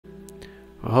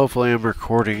Well, hopefully I'm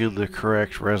recording in the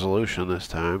correct resolution this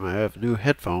time. I have new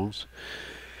headphones,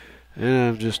 and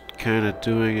I'm just kind of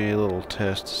doing a little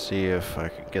test to see if I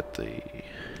can get the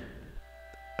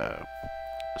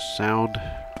sound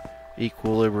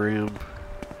equilibrium,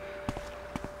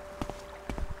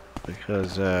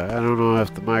 because I don't know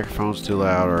if the microphone's too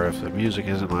loud or if the music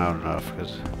isn't loud enough,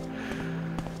 because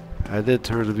I did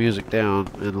turn the music down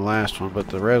in the last one, but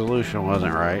the resolution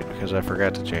wasn't right because I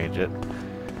forgot to change it.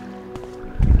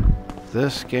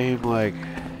 This game, like,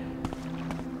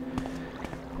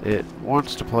 it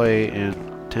wants to play in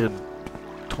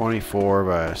 1024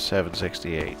 by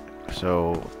 768.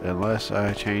 So unless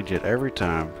I change it every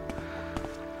time,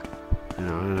 you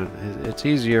know, it's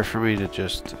easier for me to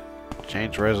just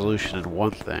change resolution in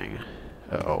one thing.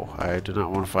 Uh-oh, I do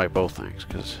not want to fight both things,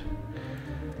 because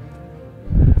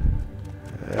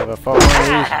if I fought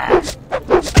one of these,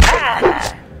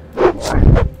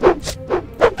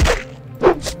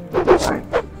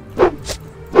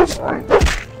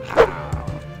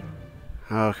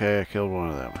 okay, I killed one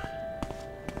of them.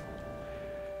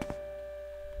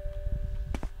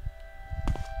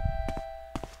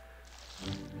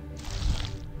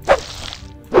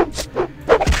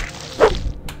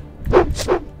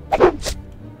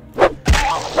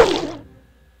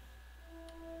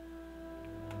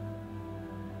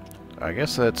 I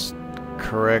guess that's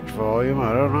correct volume,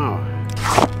 I don't know.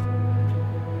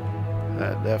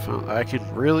 That definitely, I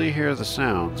can really hear the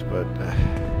sounds, but I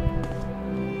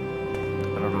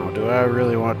don't know, do I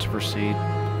really want to proceed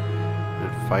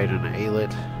and fight an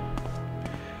aylet?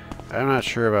 I'm not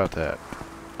sure about that.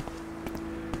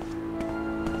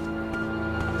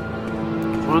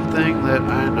 One thing that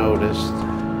I noticed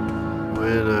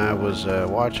when I was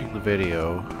watching the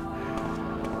video,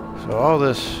 so all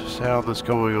this sound that's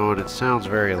going on, it sounds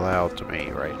very loud to me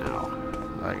right now.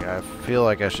 Like, I feel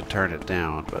like I should turn it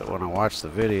down, but when I watch the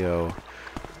video,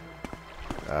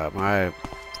 my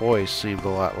voice seemed a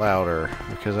lot louder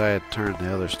because I had turned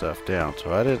the other stuff down.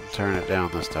 So I didn't turn it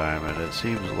down this time, and it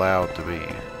seems loud to me.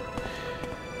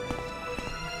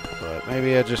 But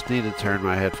maybe I just need to turn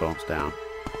my headphones down.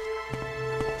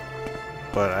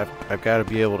 But I've got to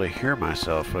be able to hear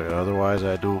myself, otherwise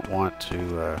I don't want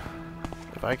to,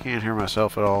 if I can't hear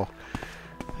myself at all,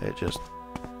 it just,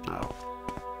 no.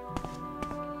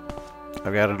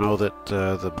 I've got to know that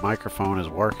the microphone is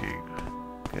working,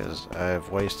 because I've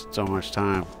wasted so much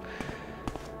time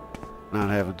not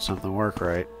having something work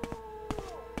right.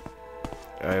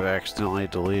 I've accidentally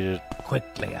deleted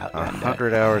quickly out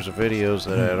 100 hours of videos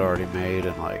that I had already made,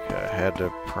 and like had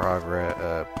to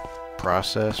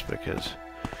process, because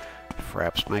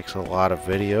Fraps makes a lot of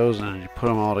videos and you put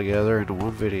them all together into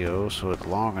one video so it's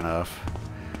long enough.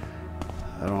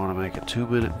 I don't want to make a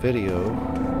 2-minute video.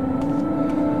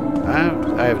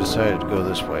 I have decided to go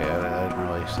this way. I didn't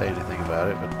really say anything about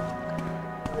it, but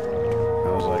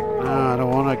I was like, no, I don't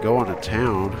want to go into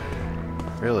town,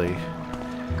 really.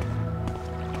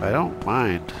 I don't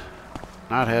mind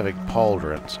not having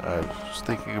pauldrons. I was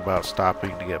thinking about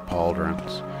stopping to get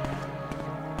pauldrons,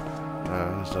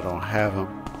 because I don't have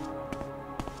them.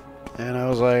 And I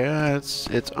was like,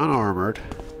 it's unarmored.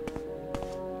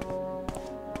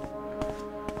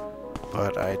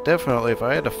 But I definitely, if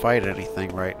I had to fight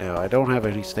anything right now, I don't have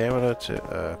any stamina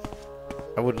to,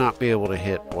 I would not be able to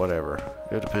hit whatever.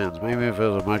 It depends. Maybe if it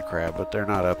was a mud crab, but they're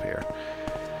not up here.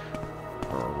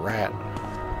 Or a rat.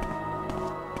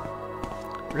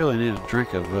 Really need a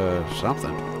drink of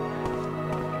something.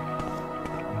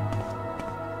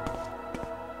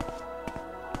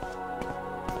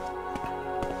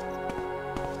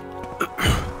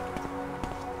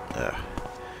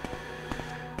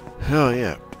 Oh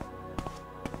yeah.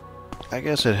 I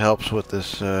guess it helps with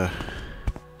this, I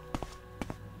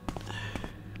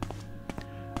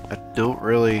don't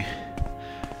really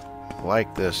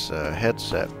like this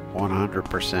headset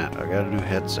 100%. I got a new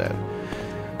headset.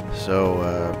 So,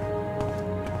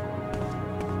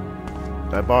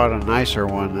 I bought a nicer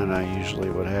one than I usually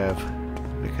would have,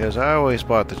 because I always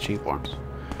bought the cheap ones.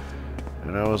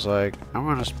 And I was like, I'm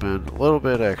going to spend a little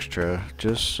bit extra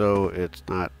just so it's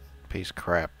not a piece of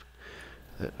crap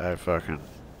that I fucking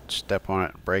step on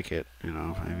it and break it, you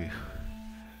know.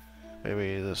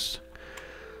 Maybe this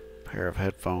pair of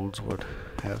headphones would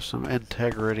have some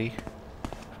integrity.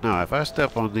 No, if I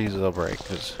step on these, they'll break,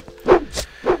 because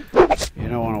you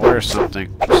don't want to wear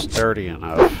something sturdy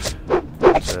enough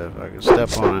so if I can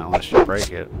step on it unless you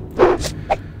break it.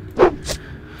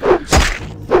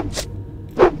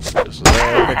 This is an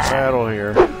epic battle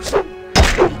here.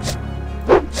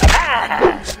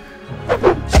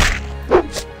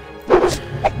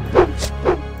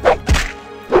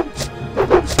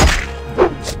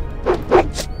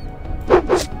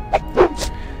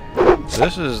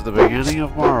 This is the beginning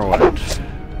of Morrowind.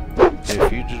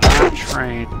 If you do not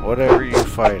train whatever you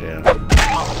fight in,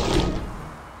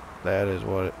 that is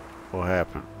what will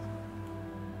happen.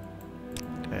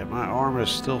 And my arm is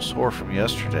still sore from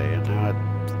yesterday, and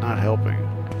now it's not helping.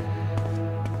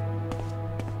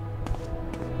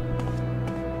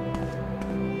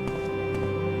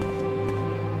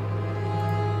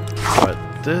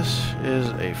 But this is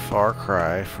a far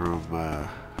cry from the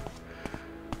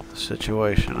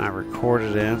situation I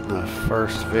recorded in the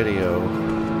first video.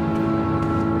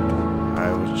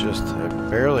 I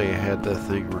barely had the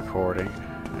thing recording.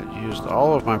 It used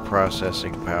all of my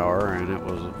processing power, and it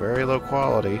was very low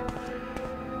quality.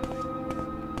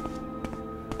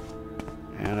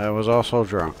 And I was also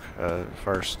drunk.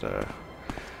 First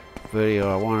video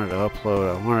I wanted to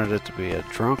upload, I wanted it to be a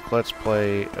drunk let's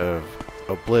play of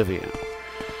Oblivion.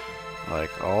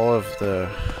 Like all of the,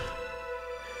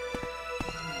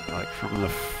 like from the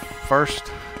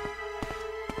first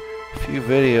few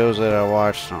videos that I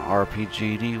watched on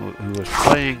RPGD, who was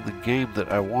playing the game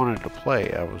that I wanted to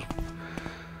play.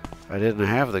 I didn't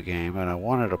have the game and I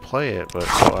wanted to play it, but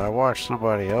so I watched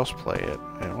somebody else play it.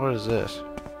 And what is this?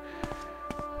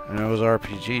 And it was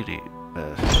RPGD.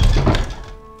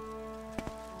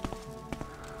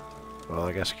 Well,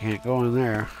 I guess I can't go in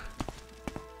there.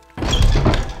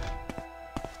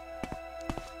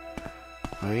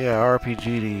 Oh yeah,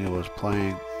 RPGD was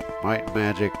playing Might and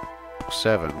Magic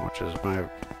 7, which is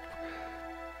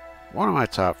one of my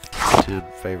top 10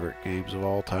 favorite games of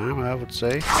all time, I would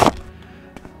say.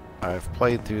 I've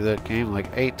played through that game like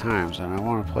 8 times, and I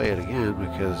want to play it again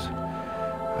because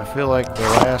I feel like the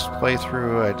last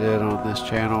playthrough I did on this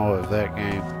channel of that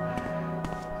game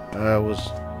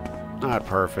was not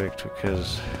perfect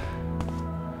because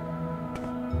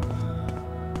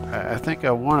I think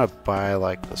I want to buy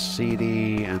like the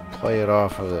CD and play it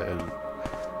off of it, and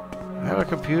I have a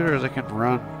computer that can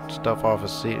run stuff off a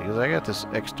CD because I got this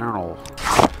external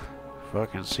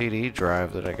fucking CD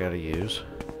drive that I gotta use,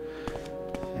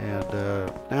 and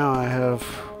now I have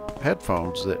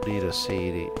headphones that need a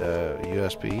CD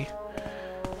USB,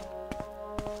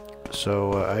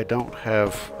 so I don't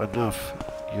have enough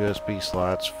USB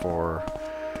slots for.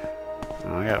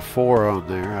 I got 4 on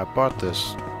there. I bought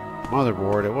this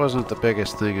motherboard. It wasn't the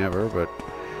biggest thing ever, but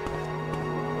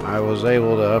I was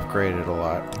able to upgrade it a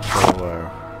lot,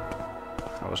 so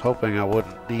I was hoping I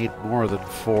wouldn't need more than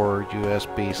 4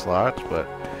 USB slots, but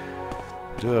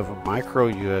I do have a micro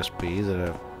USB that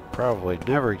I've probably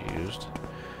never used,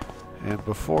 and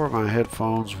before my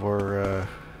headphones were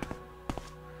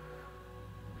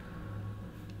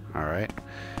alright.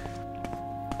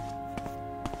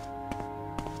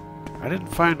 I didn't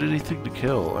find anything to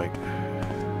kill. Like,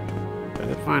 I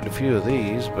did find a few of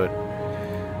these, but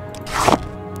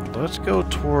let's go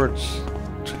towards.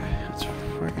 It's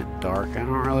freaking dark. I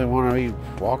don't really want to be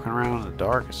walking around in the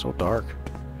dark. It's so dark.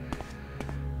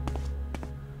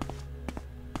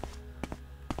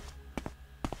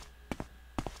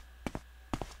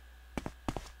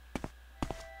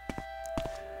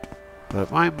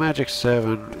 But Might and Magic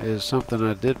 7 is something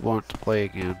I did want to play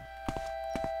again.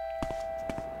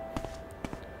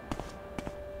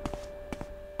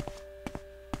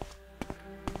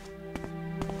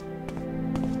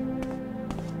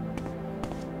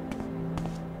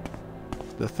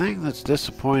 The thing that's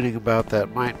disappointing about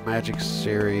that Might and Magic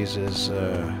series is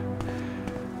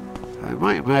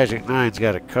Might and Magic 9's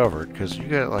got it covered, because you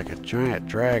got like a giant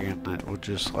dragon that would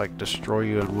just like destroy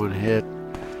you in one hit,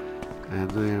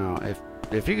 and you know,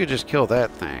 if you could just kill that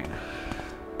thing,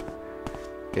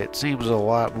 it seems a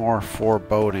lot more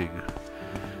foreboding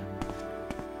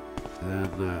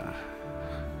than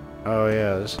oh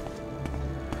yeah,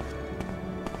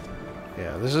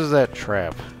 this is that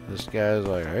trap. This guy's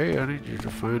like, hey, I need you to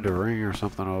find a ring or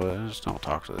something over there. Just don't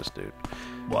talk to this dude.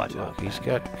 What? Look, he's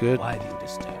got good. Why do you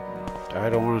disturb me? I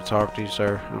don't want to talk to you,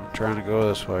 sir. I'm trying to go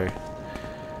this way.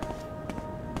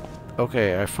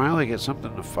 Okay, I finally get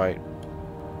something to fight.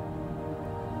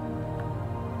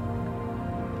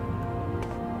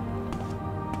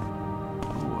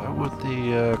 Ooh, I want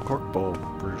the cork bowl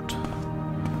brute.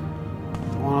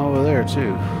 The one over there,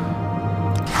 too.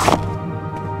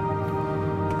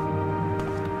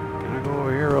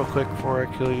 Real quick before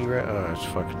I kill you. Oh, it's a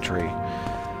fucking tree.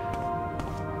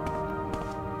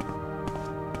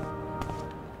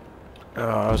 Oh,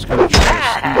 I was gonna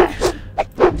try to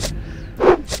sneak.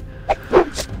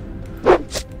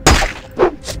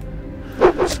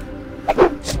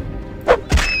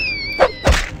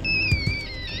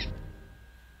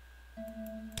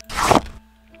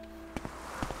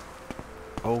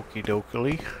 Okie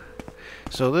dokie.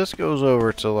 So this goes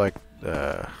over to like,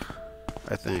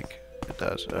 I think It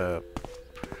does.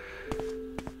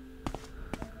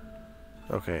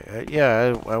 Okay,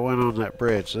 yeah, I went on that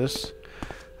bridge. I'm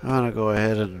gonna go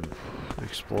ahead and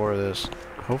explore this.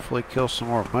 Hopefully kill some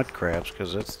more mud crabs,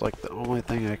 because that's like the only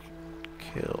thing I can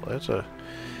kill.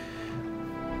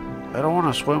 I don't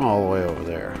want to swim all the way over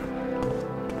there.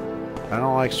 I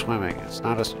don't like swimming. It's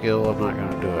not a skill. I'm not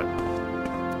gonna do it.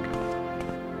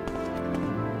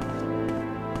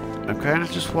 I'm kind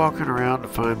of just walking around to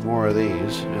find more of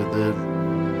these, and then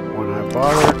when I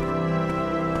bothered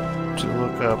to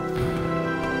look up...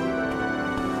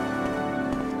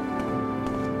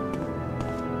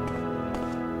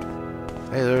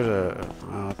 Hey, there's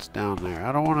oh, it's down there.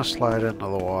 I don't want to slide into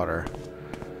the water.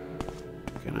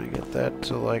 Can I get that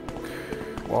to, like,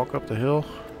 walk up the hill?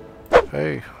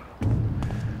 Hey.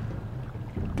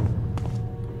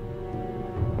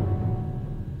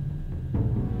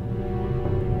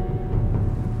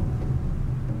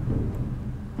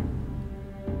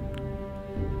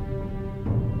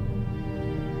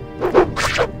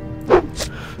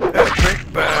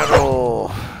 Epic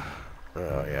battle!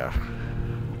 Oh, yeah.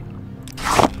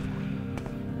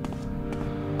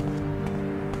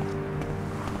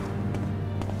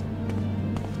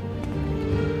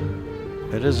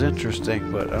 It is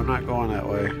interesting, but I'm not going that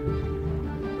way.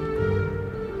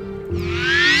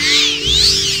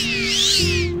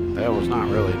 That was not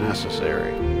really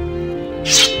necessary.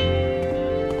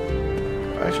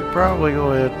 I should probably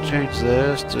go ahead and change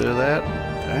this to that.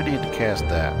 I need to cast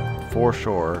that, for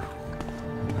sure.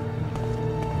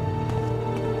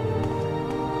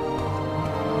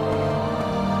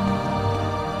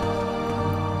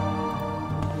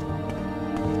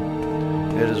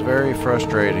 It is very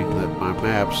frustrating that my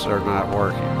maps are not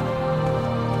working.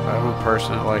 I'm a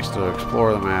person that likes to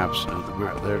explore the maps, and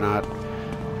they're not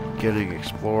getting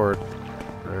explored.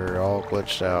 They're all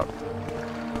glitched out.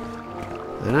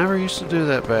 They never used to do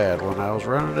that bad when I was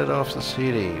running it off the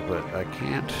CD, but I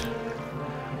can't.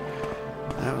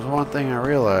 That was one thing I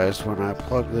realized when I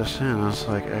plugged this in. I was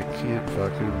like, I can't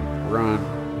fucking run.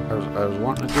 I was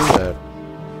wanting to do that.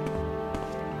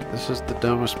 This is the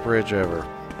dumbest bridge ever.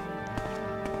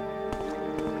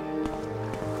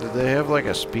 They have like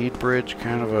a speed bridge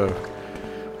kind of a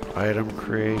item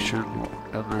creation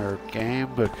in their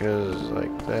game, because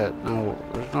like that, no,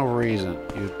 there's no reason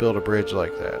you'd build a bridge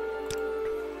like that.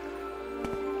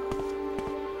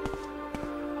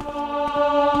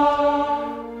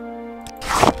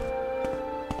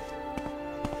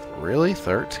 Really?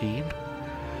 13?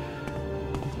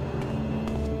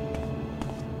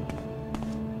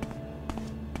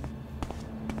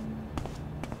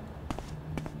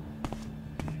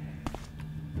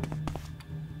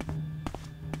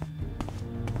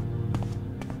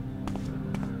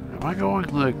 Am I going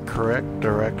the correct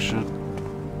direction?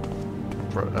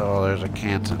 Oh, there's a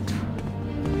canton.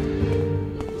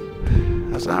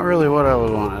 That's not really what I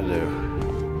was wanting to do.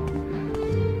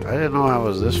 I didn't know I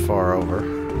was this far over.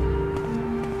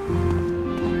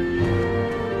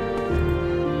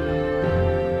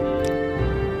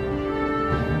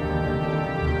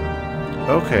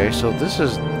 Okay, so this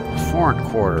is foreign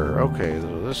quarter. Okay,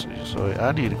 so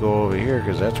I need to go over here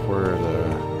because that's where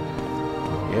the...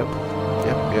 Yep.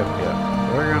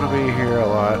 We're gonna be here a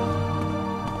lot.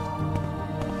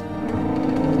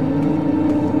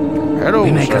 Hello,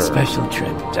 We make sir. a special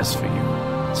trip just for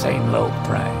you. Same low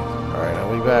price. Alright,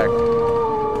 I'll be back.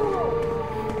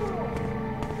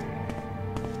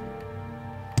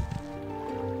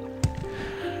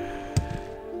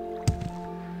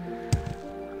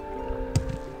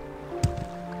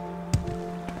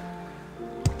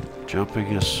 Jumping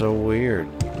is so weird.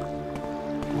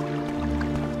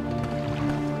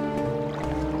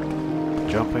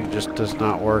 Jumping just does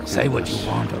not work. Say what you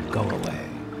want or go away.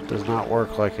 Does not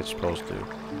work like it's supposed to.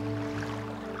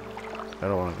 I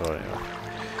don't want to go anywhere.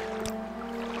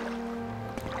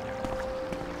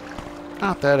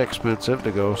 Not that expensive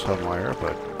to go somewhere,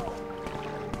 but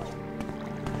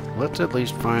let's at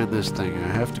least find this thing. I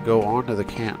have to go onto the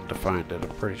canton to find it, I'm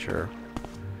pretty sure.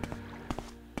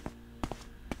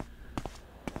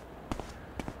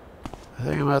 The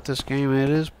thing about this game, it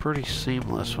is pretty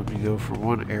seamless when you go from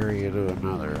one area to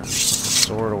another.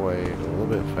 Sort of way, a little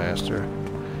bit faster.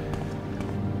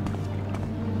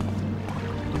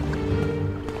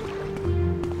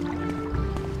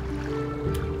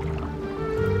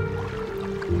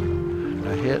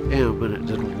 I hit M and it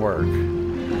didn't work.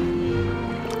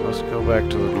 Let's go back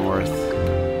to the north.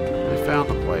 We found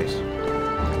the place.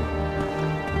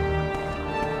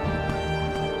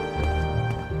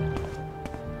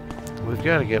 We've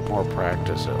got to get more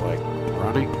practice at, like,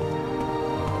 running.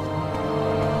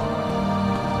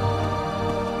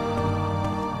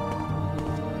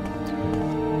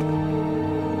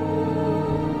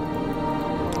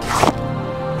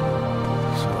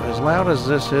 loud as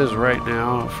this is right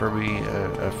now, for me,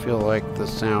 I feel like the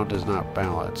sound is not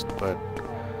balanced, but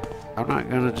I'm not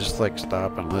gonna just like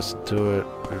stop and listen to it.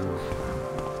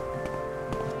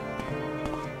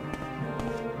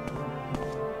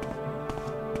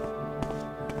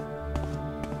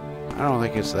 I don't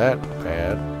think it's that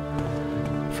bad.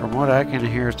 From what I can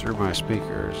hear through my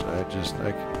speakers, I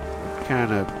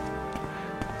kind of,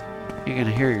 you can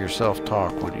hear yourself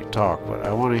talk when you talk, but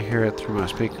I want to hear it through my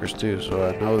speakers too, so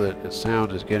I know that the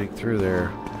sound is getting through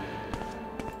there.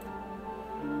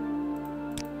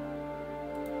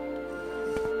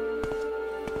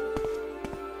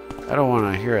 I don't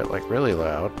want to hear it like really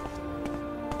loud.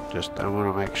 Just, I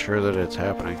want to make sure that it's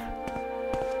happening.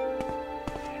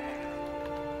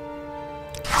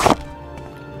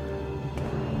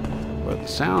 But the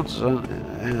sounds,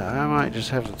 I might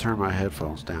just have to turn my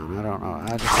headphones down. I don't know.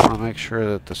 I just want to make sure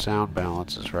that the sound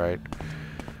balance is right.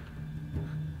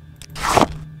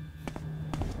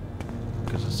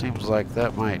 Because it seems like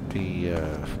that might be,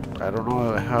 I don't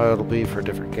know how it'll be for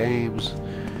different games.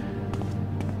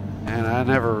 And I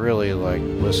never really like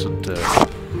listened to,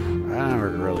 I never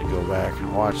really go back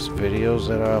and watch the videos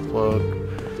that I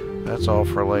upload. That's all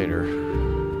for later.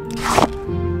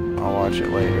 I'll watch it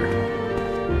later.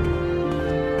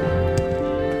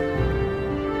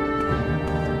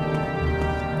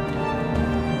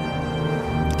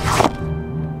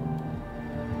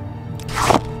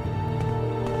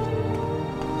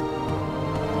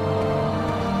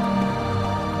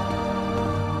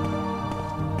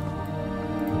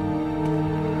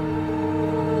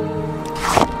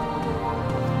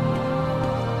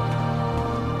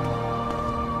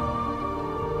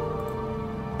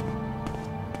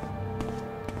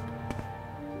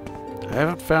 I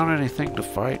haven't found anything to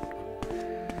fight.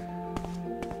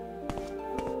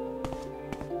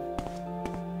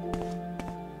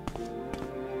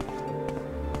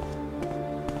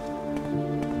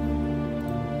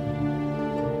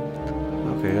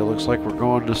 Okay, it looks like we're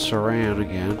going to Saran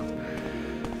again.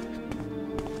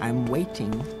 I'm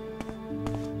waiting.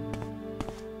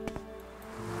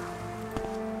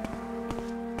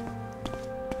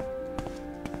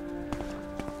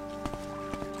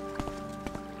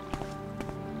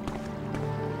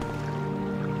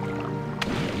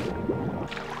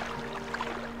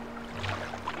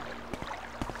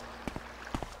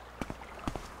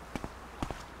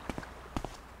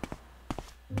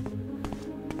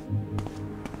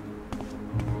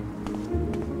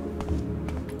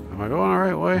 Am I going the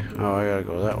right way? Oh, I gotta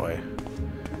go that way.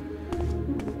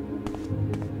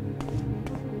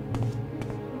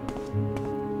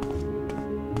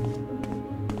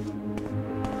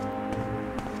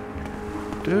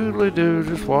 Doodly doo,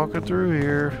 just walking through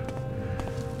here.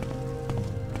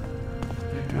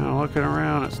 Kind of looking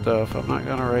around at stuff. I'm not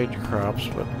gonna raid your crops,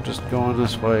 but I'm just going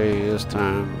this way this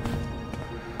time.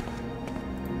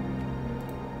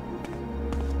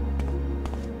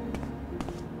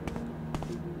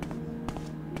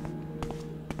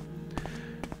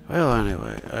 Well,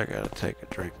 anyway, I gotta take a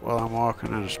drink while I'm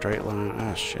walking in a straight line.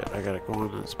 Ah, shit, I gotta go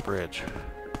under this bridge.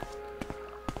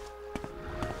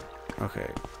 Okay,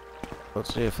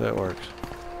 let's see if that works.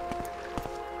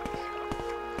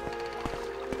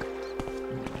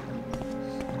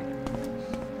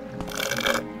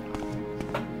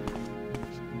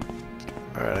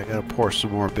 Alright, I gotta pour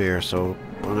some more beer, so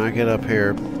when I get up here,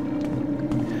 I'm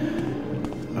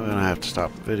gonna have to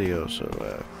stop the video, so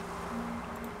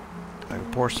I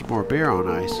can pour some more beer on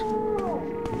ice.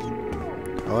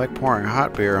 I like pouring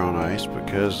hot beer on ice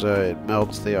because it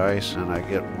melts the ice and I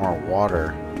get more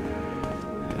water.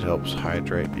 It helps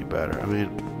hydrate me better. I mean,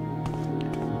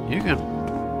 you can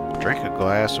drink a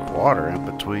glass of water in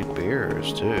between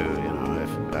beers too. You know,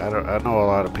 I know a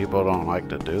lot of people don't like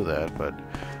to do that, but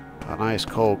a nice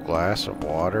cold glass of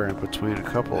water in between a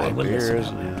couple of beers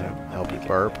and it'll help you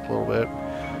burp a little bit.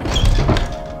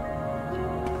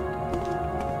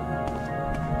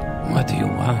 What do you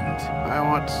want? I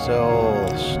want to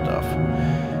sell stuff,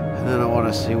 and then I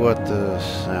want to see what the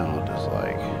sound is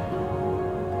like.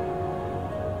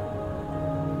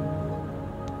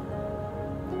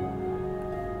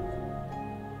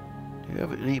 Do you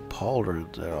have any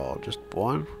pauldrons at all? Just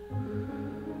one?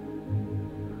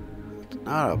 It's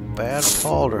not a bad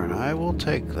pauldron. I will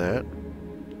take that.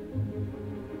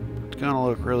 It's gonna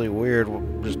look really weird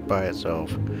just by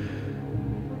itself.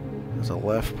 There's a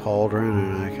left pauldron,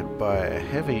 and I can buy a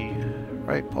heavy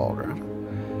right pauldron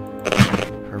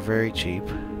for very cheap.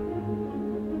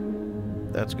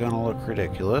 That's gonna look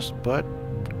ridiculous, but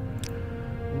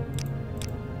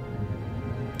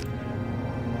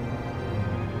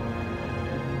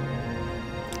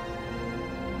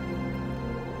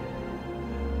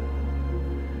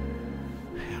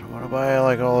buy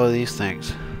like all of these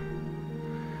things.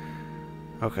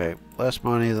 Okay, less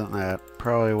money than that.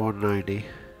 Probably 190.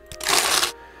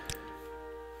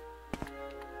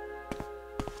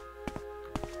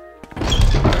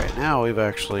 Alright, now we've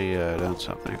actually done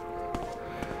something.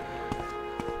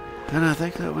 And I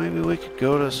think that maybe we could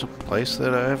go to some place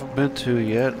that I haven't been to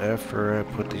yet after I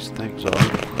put these things on.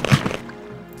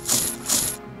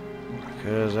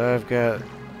 Because I've got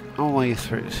only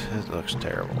 3... It looks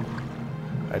terrible.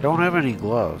 I don't have any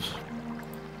gloves.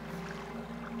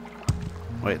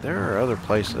 Wait, there are other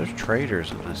places. There's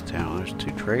traders in this town. There's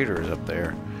 2 traders up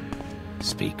there.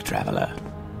 Speak, traveler.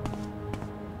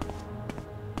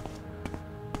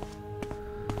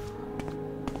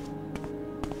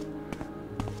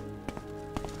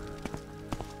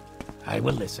 I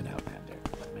will listen, Outlander,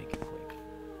 but make it quick.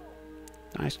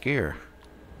 Nice gear.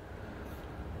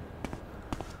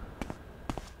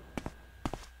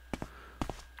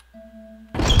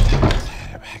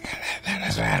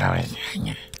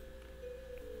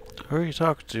 Who are you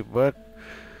talking to, bud?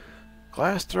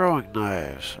 Glass throwing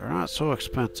knives are not so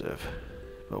expensive,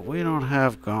 but we don't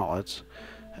have gauntlets,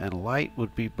 and light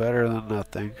would be better than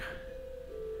nothing.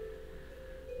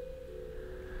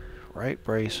 Right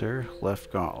bracer,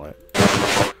 left gauntlet.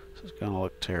 This is gonna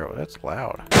look terrible. That's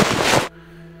loud.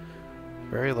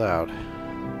 Very loud.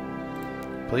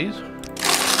 Please?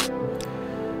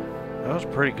 That was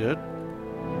pretty good.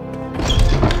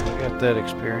 I got that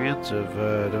experience of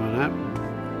doing that.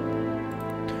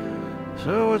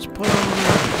 So let's put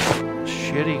on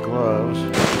shitty gloves.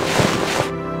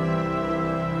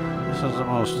 This is the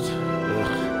most...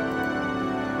 Ugh.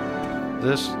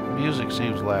 This music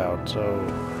seems loud, so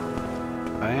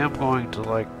I am going to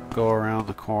like go around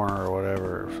the corner or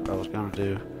whatever I was going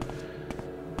to do.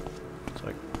 It's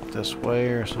like this way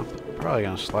or something. Probably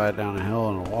going to slide down a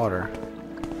hill in the water.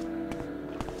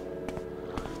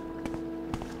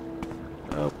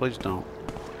 Oh, please don't.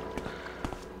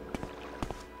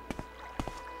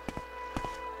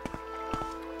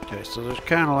 Okay, so there's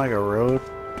kind of like a road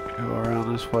go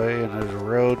around this way, and there's a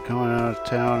road coming out of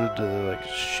town into the like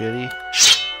shitty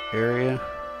area.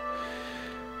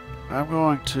 I'm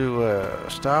going to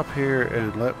stop here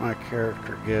and let my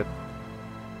character get,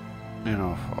 you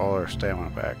know, all her stamina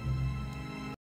back.